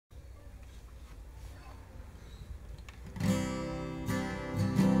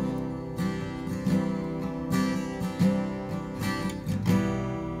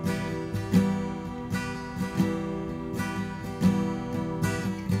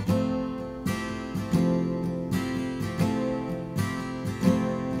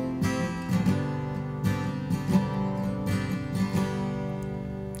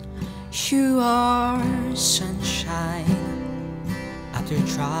You are sunshine after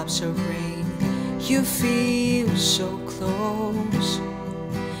drops of rain. You feel so close,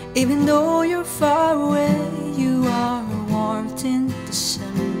 even though you're far away. You are warmth in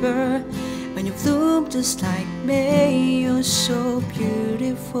December when you bloom just like May. You're so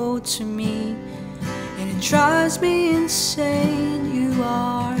beautiful to me, and it drives me insane. You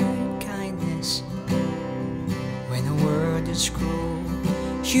are kindness when the world is cruel.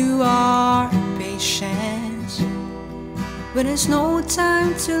 You are patience when there's no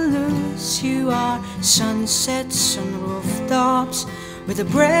time to lose. You are sunsets on rooftops with a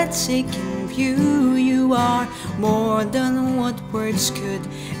breathtaking view. You are more than what words could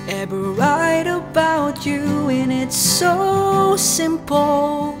ever write about you. And it's so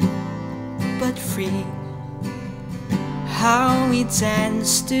simple but free how we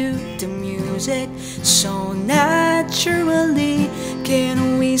dance to the music so naturally.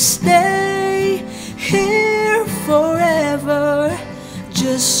 Can we stay here forever,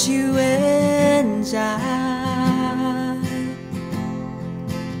 just you and I?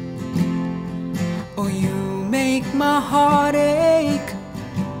 Oh, you make my heart ache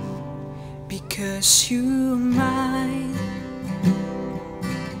because you're mine.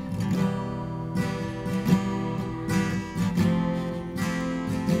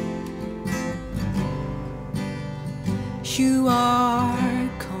 You are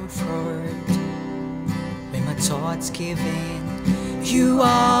comfort when my thoughts give in. You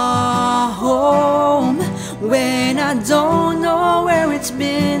are home when I don't know where it's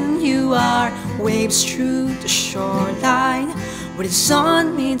been. You are waves through the shoreline where the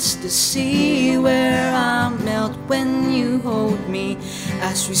sun meets the sea, where I melt when you hold me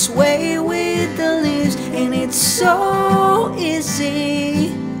as we sway with the leaves. And it's so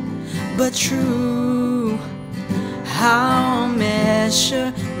easy but true how I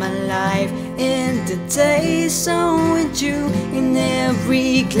measure my life in the days I'm with you. In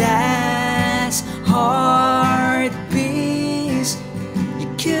every glass heart piece you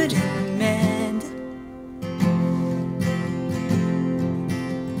couldn't mend.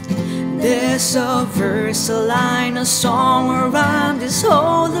 There's a verse, a line, a song, a rhyme, this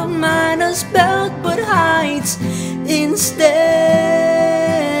whole of mine is spelled but hides instead.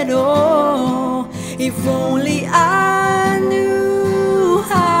 Oh, if only I knew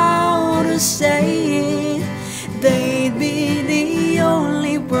how to say it, they'd be the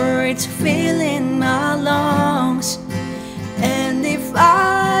only words filling my lungs. And if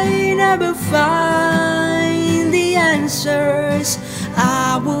I never find the answers,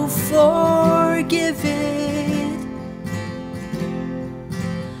 I will forgive it.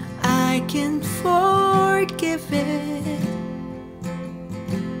 I can forgive it.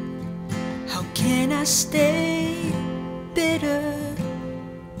 How can I stay bitter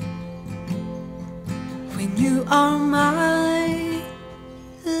when you are my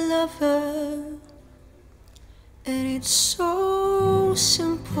lover? And it's so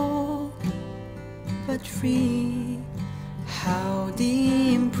simple but free how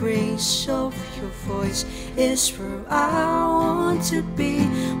the embrace of your voice is where I want to be.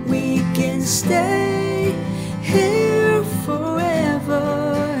 We can stay here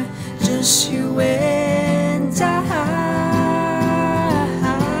forever, just you and I.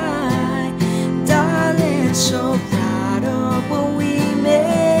 Darling, so proud of what we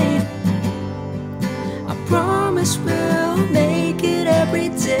made. I promise we'll make it every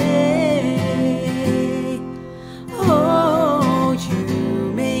day. Oh, you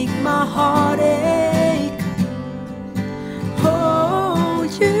make my heart ache. Oh,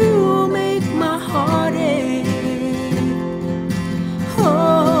 you make my heart ache.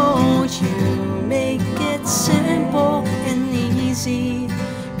 Oh, you make it simple and easy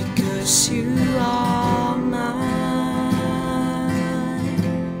because you are mine.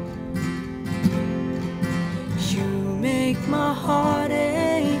 You make my heart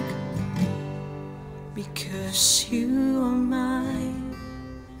ache because you